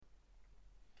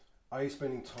Are you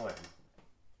spending time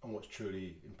on what's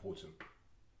truly important?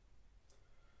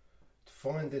 To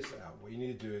find this out, what you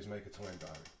need to do is make a time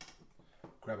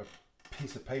diary. Grab a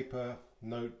piece of paper,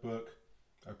 notebook,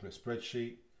 open a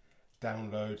spreadsheet,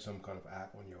 download some kind of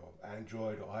app on your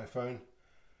Android or iPhone,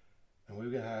 and what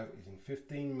we're going to have is in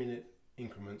 15-minute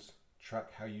increments,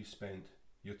 track how you spent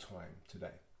your time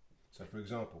today. So for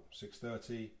example,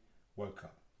 6:30, woke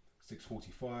up.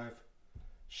 6:45,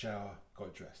 shower,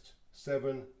 got dressed.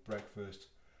 7, breakfast.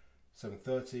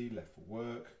 7:30, left for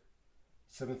work.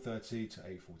 7:30 to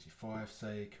 8:45,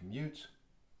 say, commute.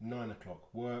 9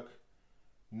 o'clock, work.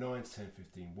 9 to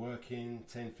 10:15, working.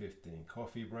 10:15,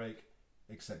 coffee break,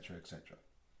 etc., etc.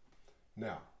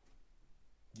 Now,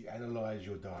 you analyze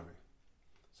your diary.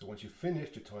 So once you've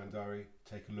finished your time diary,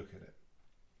 take a look at it.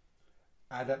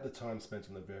 Add up the time spent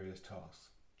on the various tasks.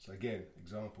 So again,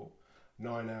 example,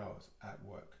 9 hours at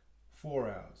work, 4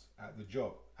 hours at the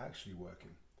job, actually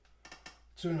working,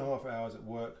 2.5 hours at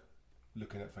work,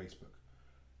 looking at Facebook,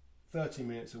 30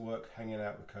 minutes at work, hanging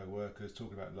out with co-workers,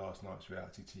 talking about last night's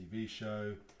reality TV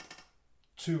show,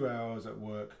 2 hours at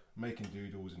work, making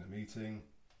doodles in a meeting,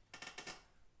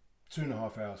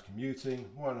 2.5 hours commuting,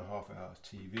 1.5 hours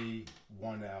TV,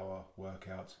 1 hour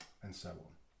workout, and so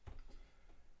on.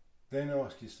 Then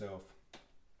ask yourself,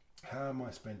 how am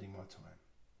I spending my time?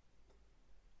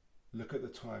 Look at the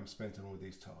time spent on all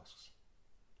these tasks.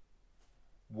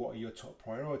 What are your top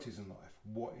priorities in life?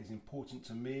 What is important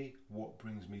to me? What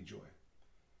brings me joy?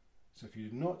 So if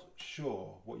you're not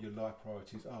sure what your life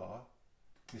priorities are,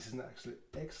 this is an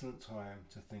excellent time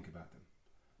to think about them.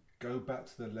 Go back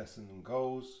to the lesson and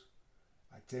goals,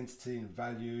 identity and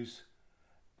values,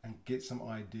 and get some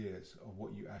ideas of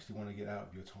what you actually want to get out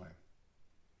of your time.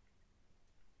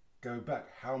 Go back,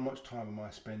 how much time am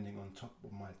I spending on top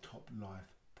of my top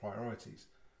life priorities?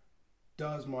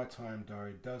 Does my time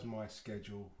diary, does my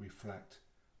schedule reflect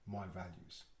my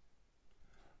values?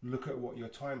 Look at what your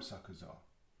time suckers are.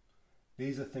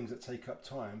 These are things that take up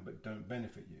time but don't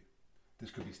benefit you. This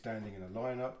could be standing in a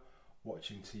lineup,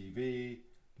 watching TV,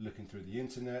 looking through the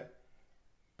internet,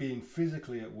 being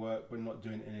physically at work but not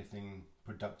doing anything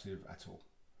productive at all.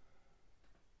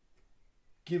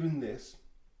 Given this,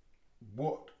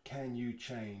 what can you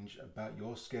change about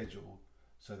your schedule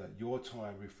so that your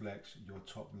time reflects your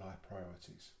top life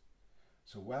priorities?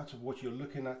 So out of what you're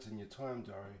looking at in your time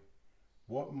diary,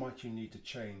 what might you need to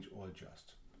change or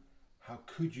adjust? How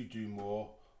could you do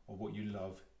more of what you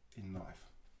love in life?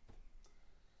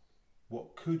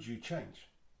 What could you change?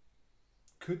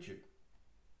 Could you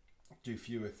do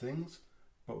fewer things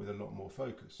but with a lot more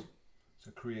focus? So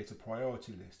create a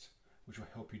priority list which will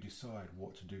help you decide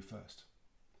what to do first.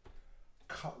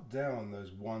 Cut down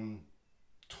those one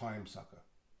time sucker.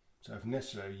 So if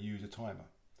necessary, use a timer.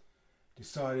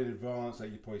 Decide in advance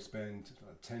that you probably spend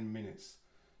 10 minutes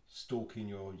stalking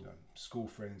your school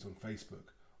friends on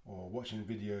Facebook or watching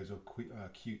videos of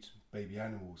cute baby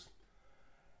animals.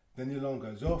 Then the alarm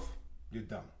goes off, you're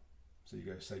done. So you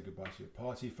go say goodbye to your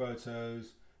party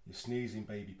photos, your sneezing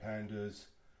baby pandas,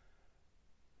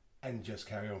 and just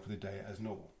carry on for the day as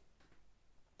normal.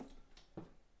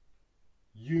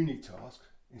 Unitask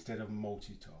instead of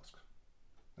multitask.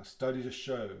 Now, studies have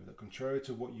shown that contrary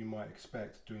to what you might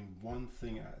expect, doing one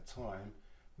thing at a time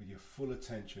with your full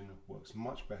attention works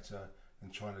much better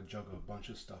than trying to juggle a bunch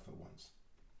of stuff at once.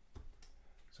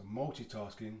 So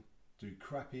multitasking, do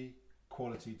crappy,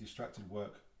 quality, distracted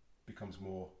work becomes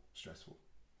more stressful.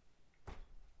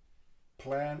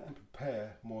 Plan and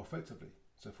prepare more effectively.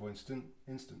 So for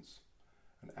instance,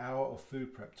 an hour of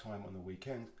food prep time on the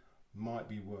weekend might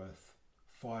be worth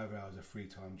 5 hours of free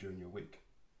time during your week.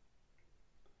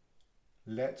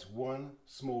 Let one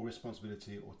small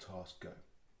responsibility or task go.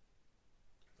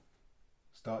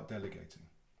 Start delegating.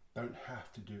 Don't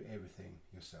have to do everything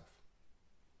yourself.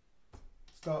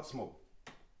 Start small.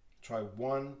 Try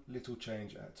one little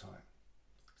change at a time.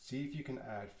 See if you can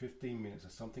add 15 minutes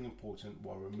of something important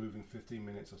while removing 15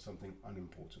 minutes of something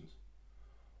unimportant.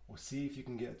 Or see if you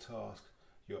can get a task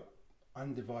your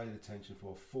undivided attention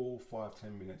for a full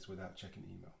 5-10 minutes without checking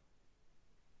email.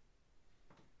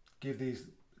 Give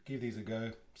these a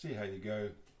go, see how you go,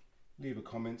 leave a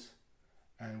comment,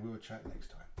 and we'll chat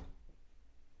next time.